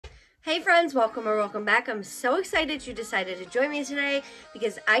Hey friends, welcome or welcome back. I'm so excited you decided to join me today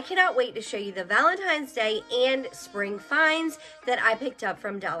because I cannot wait to show you the Valentine's Day and Spring finds that I picked up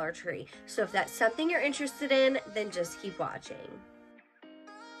from Dollar Tree. So if that's something you're interested in, then just keep watching.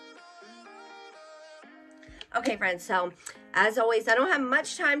 Okay friends, so as always, I don't have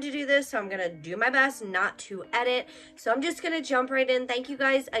much time to do this, so I'm going to do my best not to edit. So I'm just going to jump right in. Thank you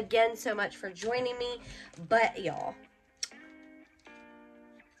guys again so much for joining me. But y'all,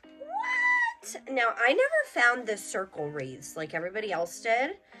 now, I never found the circle wreaths like everybody else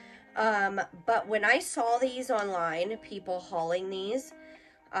did, but when I saw these online, people hauling these,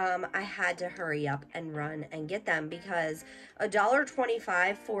 I had to hurry up and run and get them because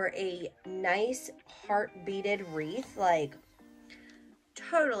 $1.25 for a nice heart beaded wreath, like,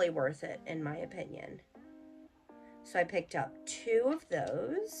 totally worth it in my opinion. So I picked up 2 of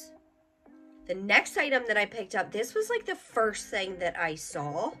those. The next item that I picked up, this was like the first thing that I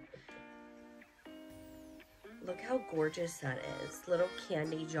saw. Look how gorgeous that is. Little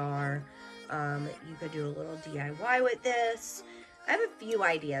candy jar. You could do a little DIY with this. I have a few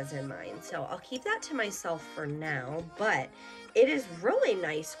ideas in mind, so I'll keep that to myself for now, but it is really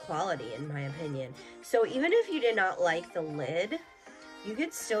nice quality in my opinion. So even if you did not like the lid, you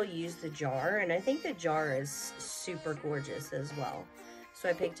could still use the jar, and I think the jar is super gorgeous as well. So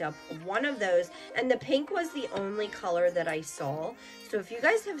I picked up 1 of those, and the pink was the only color that I saw. So if you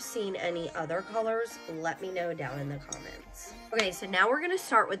guys have seen any other colors, let me know down in the comments. Okay, so now we're gonna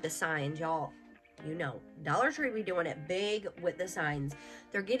start with the signs, y'all. You know, Dollar Tree be doing it big with the signs.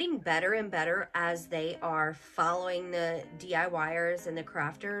 They're getting better and better as they are following the DIYers and the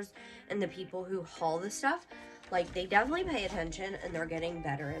crafters and the people who haul the stuff. Like, they definitely pay attention and they're getting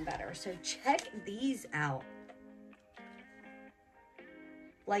better and better. So check these out.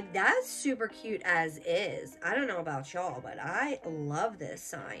 Like, that's super cute as is. I don't know about y'all, but I love this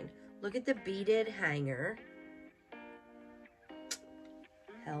sign. Look at the beaded hanger.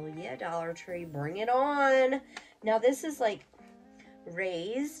 Hell yeah, Dollar Tree, bring it on. Now this is like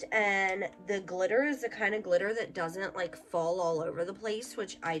raised, and the glitter is the kind of glitter that doesn't like fall all over the place,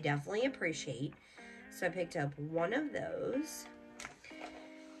 which I definitely appreciate. So I picked up 1 of those.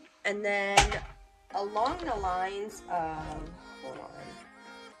 And then along the lines of, hold on.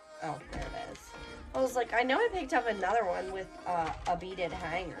 Oh, there it is. I was like, I know I picked up another one with a beaded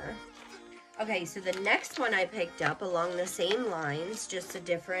hanger. Okay, so the next one I picked up along the same lines, just a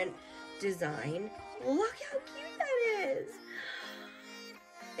different design. Look how cute that is.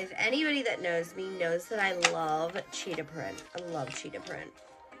 If anybody that knows me knows that I love cheetah print. I love cheetah print.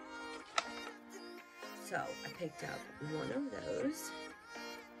 So I picked up 1 of those.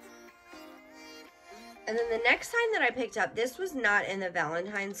 And then the next sign that I picked up, this was not in the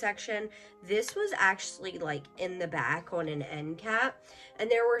Valentine section. This was actually like in the back on an end cap. And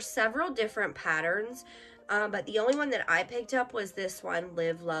there were several different patterns. But the only one that I picked up was this one,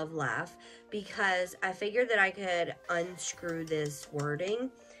 Live, Love, Laugh. Because I figured that I could unscrew this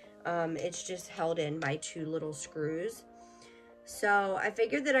wording. It's just held in by 2 little screws. So I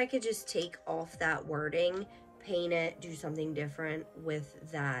figured that I could just take off that wording, paint it, do something different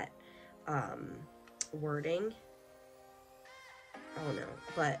with that wording. I don't know,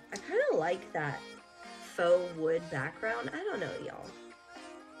 but I kind of like that faux wood background. I don't know, y'all.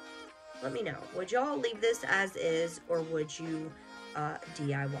 Let me know. Would y'all leave this as is, or would you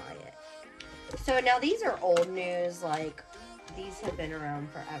DIY it? So now these are old news, like these have been around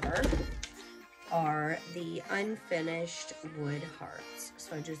forever, are the unfinished wood hearts.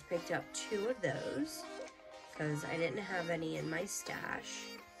 So I just picked up 2 of those because I didn't have any in my stash.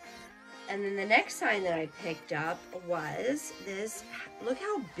 And then the next sign that I picked up was this. Look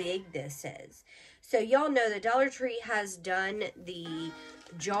how big this is. So y'all know that Dollar Tree has done the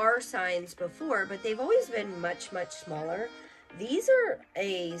jar signs before, but they've always been much, much smaller. These are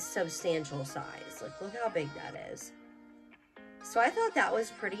a substantial size. Like, look how big that is. So I thought that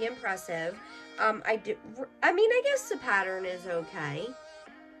was pretty impressive. I mean, I guess the pattern is okay.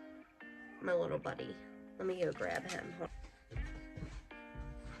 My little buddy. Let me go grab him.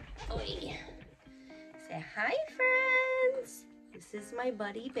 Oi. Say hi, friends. This is my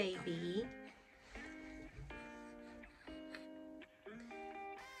buddy baby.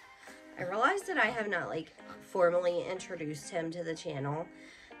 I realized that I have not like formally introduced him to the channel.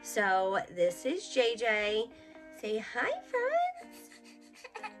 So this is JJ. Say hi, friends.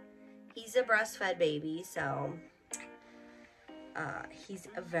 He's a breastfed baby, so he's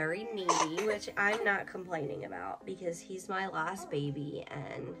very needy, which I'm not complaining about because he's my last baby,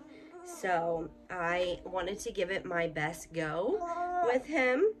 and so I wanted to give it my best go with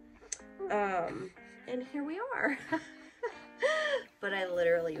him. And here we are. but I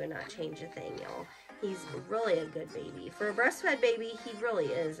literally would not change a thing, y'all. He's really a good baby. For a breastfed baby, he really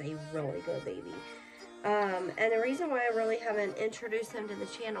is a really good baby. And the reason why I really haven't introduced him to the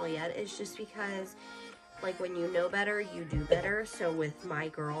channel yet is just because, like, when you know better, you do better. So with my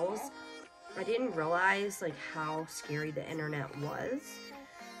girls, I didn't realize, like, how scary the internet was.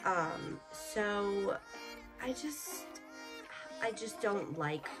 So I just don't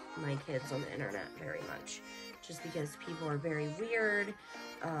like my kids on the internet very much, just because people are very weird,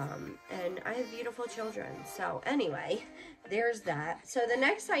 and I have beautiful children. So anyway, there's that. So the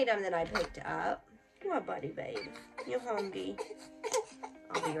next item that I picked up, what, buddy babe, you hungry?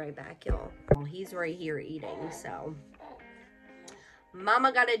 I'll be right back, y'all. Well, he's right here eating, so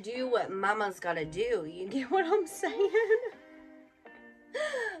mama gotta do what mama's gotta do. You get what I'm saying?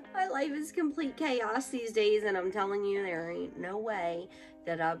 My life is complete chaos these days, and I'm telling you, there ain't no way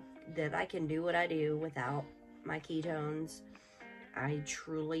that I can do what I do without my ketones. I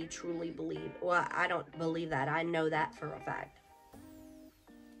truly, truly believe. Well, I don't believe that. I know that for a fact.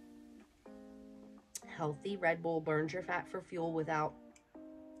 Healthy Red Bull burns your fat for fuel without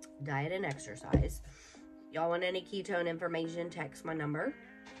diet and exercise. Y'all want any ketone information, text my number.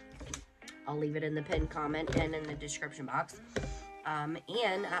 I'll leave it in the pinned comment and in the description box.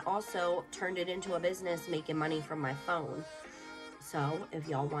 And I also turned it into a business, making money from my phone. So if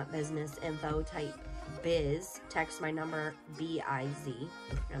y'all want business info type biz, text my number BIZ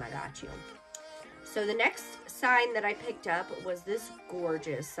and I got you. So the next sign that I picked up was this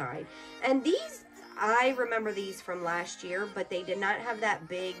gorgeous sign. And these, I remember these from last year, but they did not have that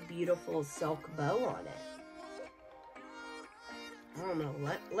big, beautiful silk bow on it. I don't know.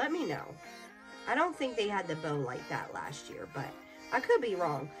 Let me know. I don't think they had the bow like that last year, but I could be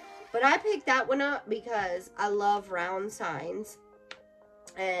wrong. But I picked that one up because I love round signs.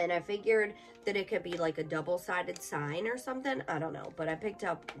 And I figured that it could be like a double-sided sign or something. I don't know. But I picked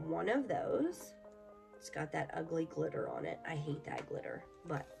up one of those. It's got that ugly glitter on it. I hate that glitter.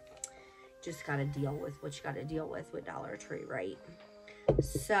 But just got to deal with what you got to deal with Dollar Tree, right?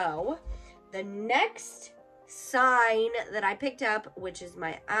 So the next sign that I picked up, which is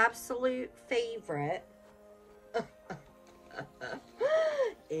my absolute favorite,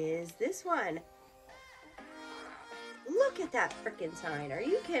 is this one. Look at that freaking sign. Are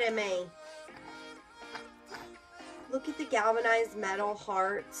you kidding me? Look at the galvanized metal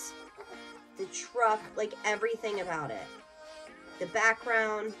hearts, the truck, like everything about it. The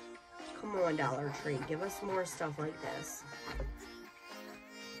background. Come on, Dollar Tree. Give us more stuff like this.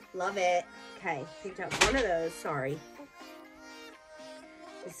 Love it. Okay, picked up one of those. Sorry.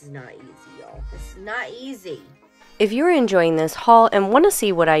 This is not easy, y'all. This is not easy. If you're enjoying this haul and want to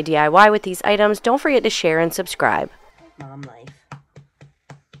see what I DIY with these items, don't forget to share and subscribe. Mom life.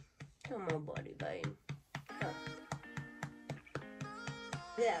 Come on, buddy, babe. Huh.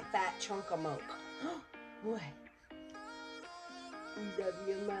 That fat chunk of milk. What? Love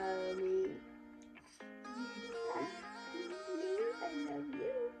you, mommy. I love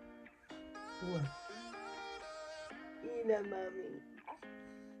you. What? You love mommy.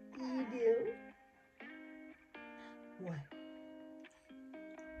 You do? What?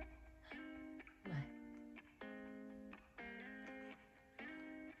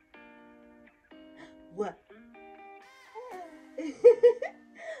 What?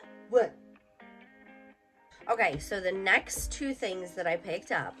 What? Okay, so the next two things that I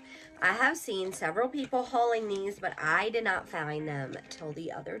picked up, I have seen several people hauling these, but I did not find them till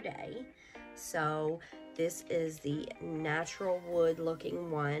the other day. So this is the natural wood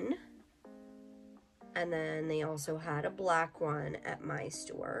looking one. And then they also had a black one at my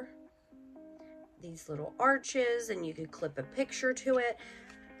store. These little arches, and you could clip a picture to it.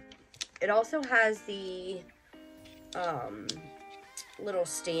 It also has the little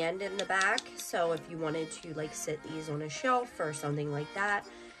stand in the back, so if you wanted to like sit these on a shelf or something like that,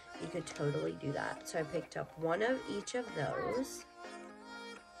 you could totally do that. So I picked up one of each of those.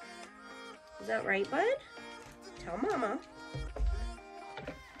 Is that right, bud? Tell mama.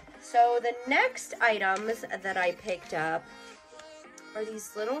 So the next items that I picked up are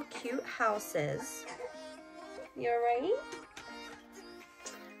these little cute houses. You alright?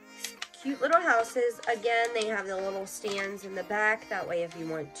 Cute little houses. Again, they have the little stands in the back. That way, if you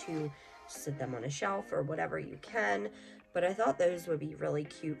want to sit them on a shelf or whatever, you can. But I thought those would be really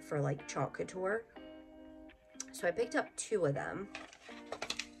cute for like chalk couture. So I picked up two of them.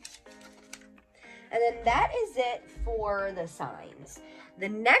 And then that is it for the signs. The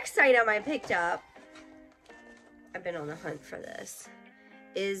next item I picked up, I've been on the hunt for this,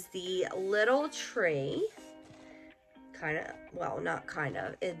 is the little tree. Kind of, well, not kind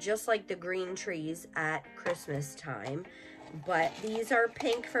of. It's just like the green trees at Christmas time. but these are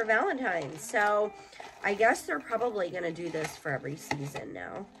pink for Valentine's. So I guess they're probably going to do this for every season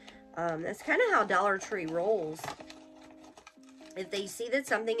now. That's kind of how Dollar Tree rolls. If they see that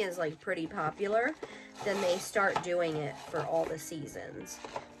something is like pretty popular, then they start doing it for all the seasons.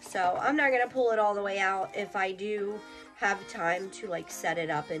 So I'm not going to pull it all the way out. If I do have time to like set it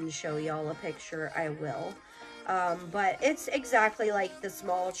up and show y'all a picture, I will. But it's exactly like the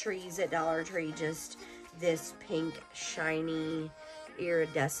small trees at Dollar Tree, just this pink, shiny,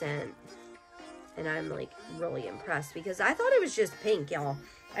 iridescent. And I'm like really impressed because I thought it was just pink, y'all.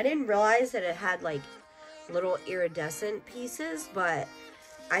 I didn't realize that it had like little iridescent pieces, but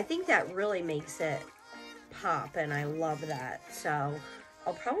I think that really makes it pop, and I love that. So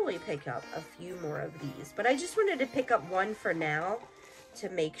I'll probably pick up a few more of these, but I just wanted to pick up one for now to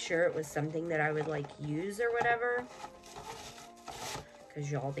make sure it was something that I would like use or whatever,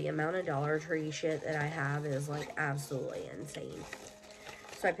 because y'all, the amount of Dollar Tree shit that I have is like absolutely insane.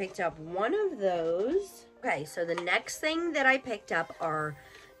 So I picked up one of those. Okay, so the next thing that I picked up are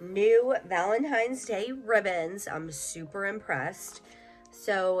new Valentine's Day ribbons. I'm super impressed.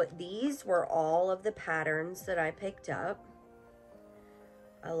 So these were all of the patterns that I picked up.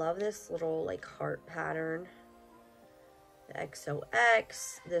 I love this little like heart pattern. The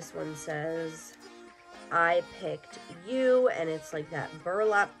XOX. This one says, I picked you, and it's like that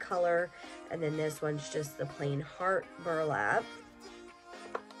burlap color. And then this one's just the plain heart burlap.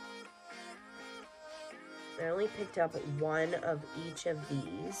 I only picked up one of each of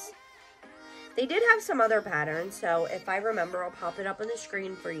these. They did have some other patterns, so if I remember, I'll pop it up on the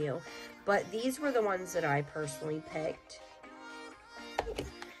screen for you. But these were the ones that I personally picked.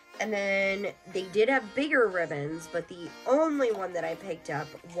 And then they did have bigger ribbons, but the only one that I picked up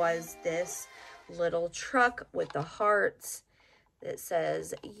was this little truck with the hearts that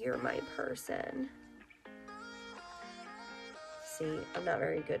says, "You're my person." See, I'm not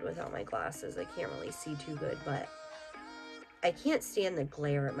very good without my glasses. I can't really see too good, but I can't stand the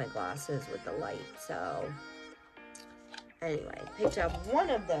glare at my glasses with the light. So anyway, picked up one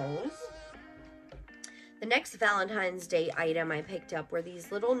of those. The next Valentine's Day item I picked up were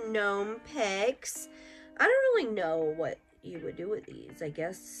these little gnome picks. I don't really know what you would do with these. I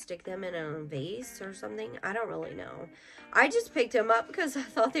guess stick them in a vase or something. I don't really know. I just picked them up because I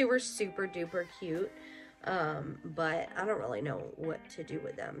thought they were super duper cute. But I don't really know what to do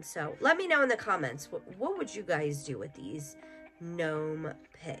with them. So let me know in the comments, what would you guys do with these gnome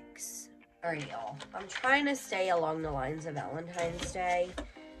picks? All right, y'all. I'm trying to stay along the lines of Valentine's Day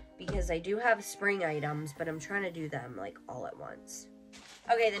because I do have spring items, but I'm trying to do them like all at once.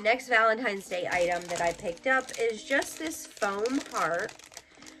 Okay, the next Valentine's Day item that I picked up is just this foam heart.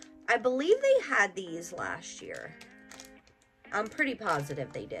 I believe they had these last year. I'm pretty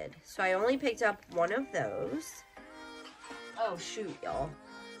positive they did. So I only picked up one of those. Oh, shoot, y'all.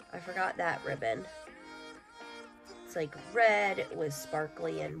 I forgot that ribbon. It's like red with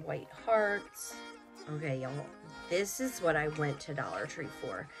sparkly and white hearts. Okay, y'all. This is what I went to Dollar Tree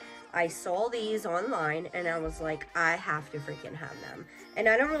for. I saw these online and I was like, I have to freaking have them. And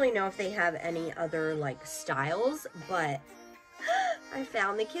I don't really know if they have any other like styles, but I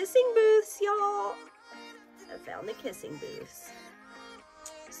found the kissing booths, y'all. I found the kissing booths.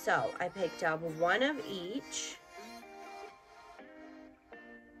 So I picked up one of each.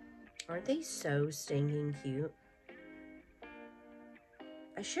 Aren't they so stinking cute?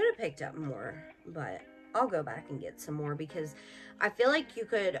 I should have picked up more, but I'll go back and get some more because I feel like you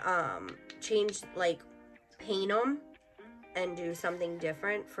could change, like paint them and do something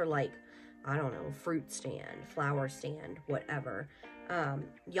different for like, I don't know, fruit stand, flower stand, whatever.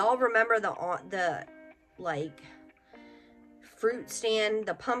 Y'all remember the like fruit stand,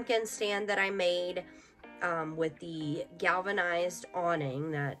 the pumpkin stand that I made with the galvanized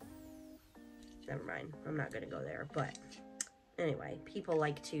awning that, never mind, I'm not gonna go there, but anyway, people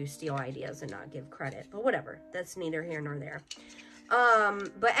like to steal ideas and not give credit, but whatever, that's neither here nor there.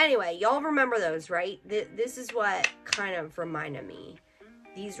 But anyway, y'all remember those, right? This is what kind of reminded me.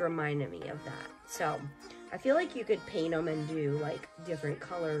 These reminded me of that. So I feel like you could paint them and do like different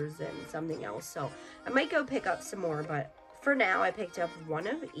colors and something else. So I might go pick up some more, but for now I picked up one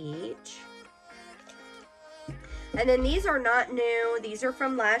of each. And then these are not new. These are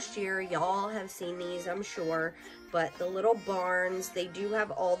from last year. Y'all have seen these, I'm sure. But the little barns, they do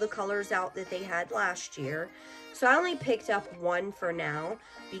have all the colors out that they had last year. So I only picked up one for now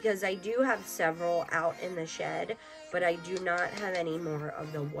because I do have several out in the shed, but I do not have any more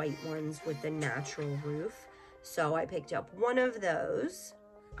of the white ones with the natural roof. So I picked up one of those.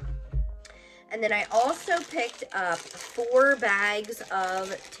 And then I also picked up 4 bags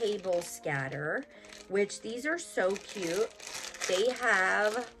of table scatter. which these are so cute. They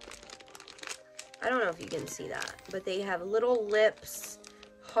have, I don't know if you can see that, but they have little lips,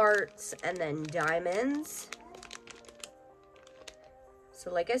 hearts, and then diamonds.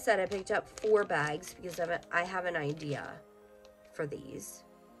 So like I said, I picked up 4 bags because I have an idea for these.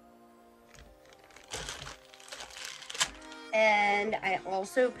 And I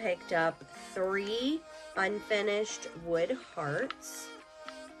also picked up 3 unfinished wood hearts.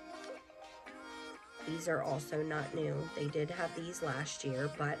 These are also not new. They did have these last year,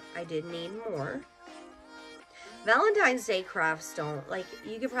 but I did need more. Valentine's Day crafts don't, like,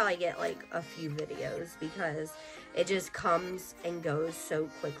 you could probably get like a few videos because it just comes and goes so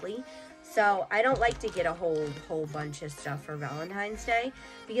quickly. So I don't like to get a whole bunch of stuff for Valentine's Day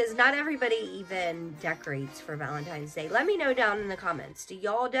because not everybody even decorates for Valentine's Day. Let me know down in the comments. Do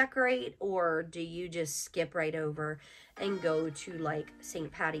y'all decorate, or do you just skip right over and go to like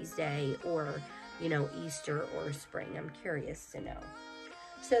St. Patty's Day or, you know, Easter or spring? I'm curious to know.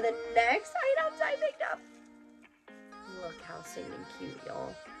 So the next items I picked up, look how stinking cute,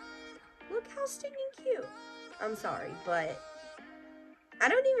 y'all. Look how stinking cute. I'm sorry, but I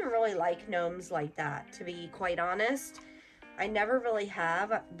don't even really like gnomes like that, to be quite honest. I never really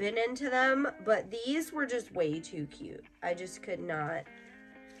have been into them, but these were just way too cute. I just could not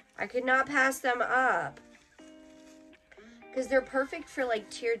pass them up. Because they're perfect for like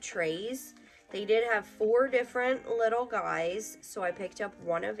tiered trays. They did have 4 different little guys, so I picked up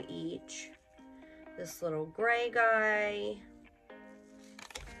 1 of each. This little gray guy.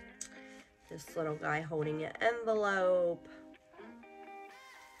 This little guy holding an envelope.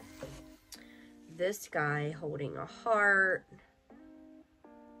 This guy holding a heart.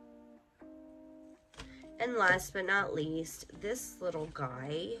 And last but not least, this little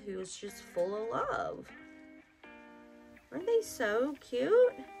guy who's just full of love. Aren't they so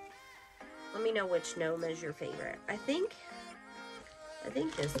cute? Let me know which gnome is your favorite. I think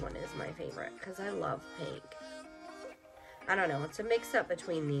this one is my favorite because I love pink. I don't know. It's a mix-up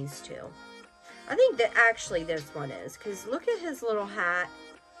between these two. I think that actually this one is, because look at his little hat.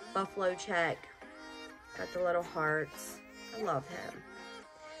 Buffalo check. Got the little hearts. I love him.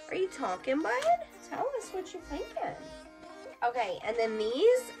 Are you talking, bud? Tell us what you're thinking. Okay, and then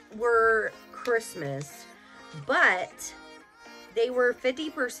these were Christmas, but they were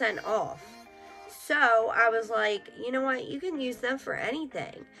 50% off. So I was like, you know what? You can use them for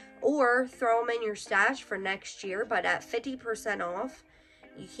anything. Or throw them in your stash for next year, but at 50% off,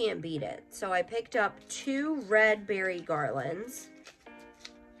 you can't beat it. So I picked up 2 red berry garlands.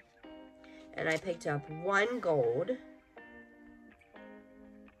 And I picked up 1 gold.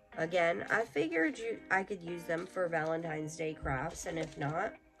 Again, I figured I could use them for Valentine's Day crafts, and if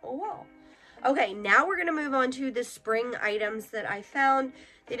not, oh well. Okay, now we're going to move on to the spring items that I found.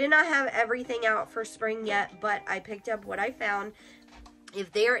 They did not have everything out for spring yet, but I picked up what I found.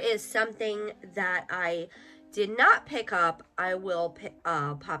 If there is something that I did not pick up, I will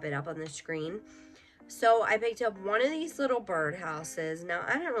pop it up on the screen. So I picked up 1 of these little birdhouses. Now,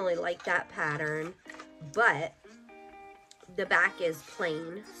 I don't really like that pattern, but the back is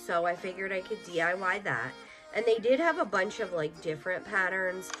plain, so I figured I could DIY that. And they did have a bunch of like different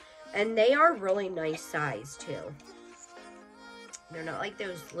patterns, and they are really nice size too. They're not like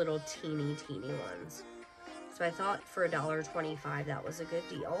those little teeny ones. So I thought for $1.25 that was a good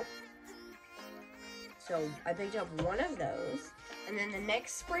deal. So I picked up 1 of those. And then the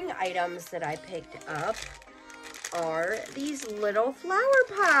next spring items that I picked up are these little flower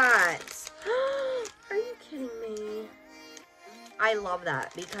pots. Are you kidding me? I love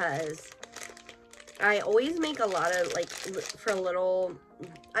that because I always make a lot of like for little,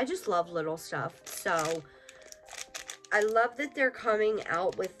 I just love little stuff. So I love that they're coming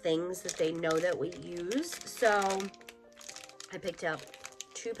out with things that they know that we use. So I picked up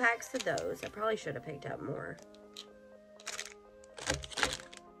 2 packs of those. I probably should have picked up more.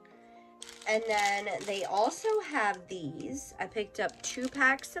 And then they also have these. I picked up 2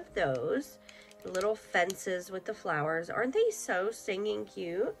 packs of those. Little fences with the flowers. Aren't they so stinking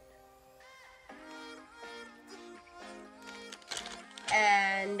cute?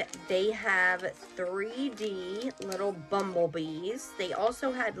 And they have 3D little bumblebees. They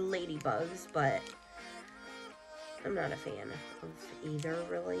also had ladybugs, but I'm not a fan of either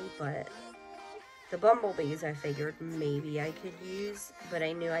really, but the bumblebees I figured maybe I could use, but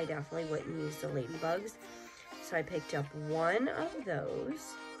I knew I definitely wouldn't use the ladybugs. So I picked up 1 of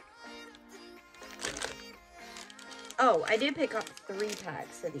those. Oh, I did pick up 3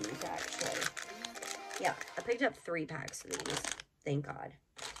 packs of these actually. Yeah, I picked up 3 packs of these. Thank God.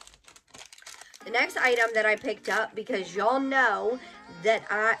 The next item that I picked up, because y'all know that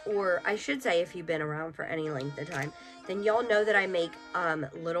I should say if you've been around for any length of time, then y'all know that I make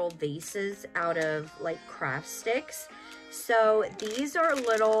little vases out of like craft sticks. So these are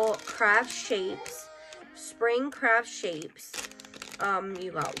little craft shapes, spring craft shapes.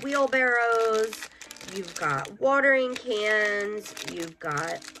 You got wheelbarrows, you've got watering cans, you've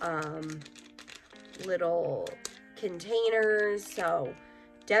got little containers. So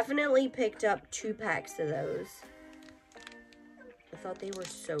definitely picked up 2 packs of those. I thought they were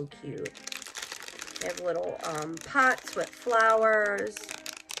so cute. They have little pots with flowers.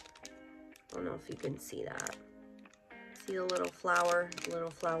 I don't know if you can see that. See the little flower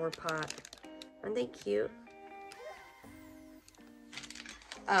pot. Aren't they cute?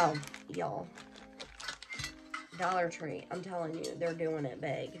 Oh, y'all. Dollar Tree, I'm telling you, they're doing it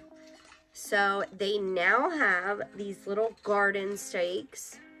big. So they now have these little garden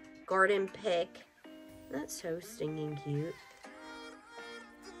stakes, garden pick. That's so stinking cute.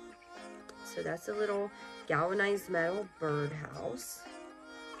 So that's a little galvanized metal birdhouse.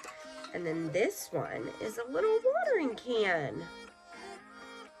 And then this one is a little watering can.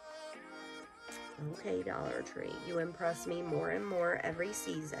 Okay, Dollar Tree, you impress me more and more every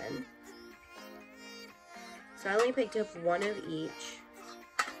season. So I only picked up 1 of each.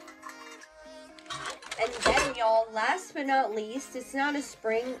 And then, y'all, last but not least, it's not a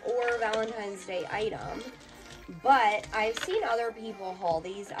spring or Valentine's Day item, but I've seen other people haul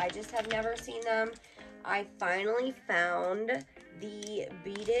these. I just have never seen them. I finally found the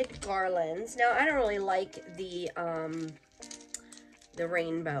beaded garlands. Now, I don't really like the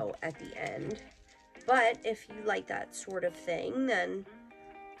rainbow at the end, but if you like that sort of thing, then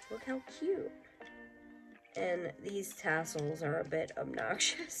look how cute. And these tassels are a bit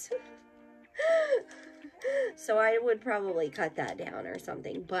obnoxious. So I would probably cut that down or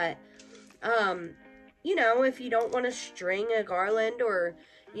something. But, you know, if you don't want to string a garland or,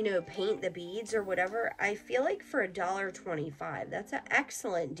 you know, paint the beads or whatever, I feel like for $1.25, that's an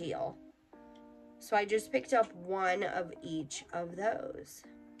excellent deal. So I just picked up 1 of each of those.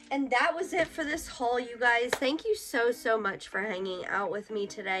 And that was it for this haul, you guys. Thank you so, so much for hanging out with me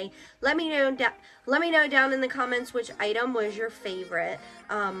today. Let me know down in the comments which item was your favorite.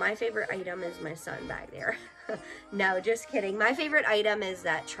 My favorite item is my son back there. No, just kidding. My favorite item is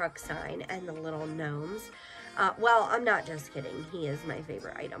that truck sign and the little gnomes. Well, I'm not just kidding. He is my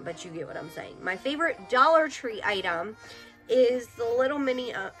favorite item, but you get what I'm saying. My favorite Dollar Tree item is the little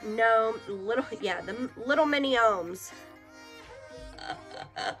mini the little mini gnomes.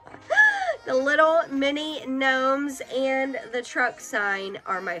 The little mini gnomes and the truck sign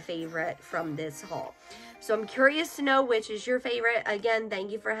are my favorite from this haul. So I'm curious to know which is your favorite. Again,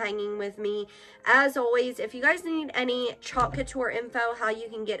 thank you for hanging with me. As always, if you guys need any Chalk Couture info, how you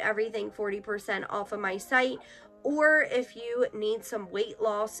can get everything 40% off of my site, or if you need some weight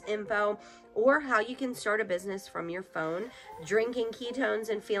loss info, or how you can start a business from your phone, drinking ketones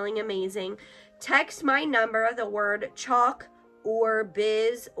and feeling amazing, text my number, the word chalk or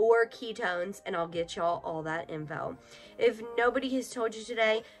biz or ketones, and I'll get y'all all that info. If nobody has told you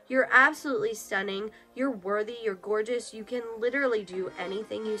today, you're absolutely stunning, you're worthy, you're gorgeous, you can literally do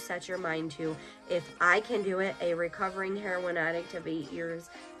anything you set your mind to. If I can do it, a recovering heroin addict of 8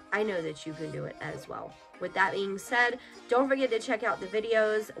 years, I know that you can do it as well. With that being said, don't forget to check out the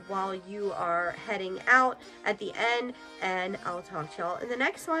videos while you are heading out at the end, and I'll talk to y'all in the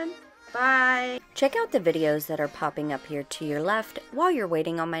next one. Bye! Check out the videos that are popping up here to your left while you're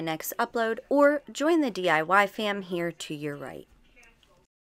waiting on my next upload, or join the DIY fam here to your right.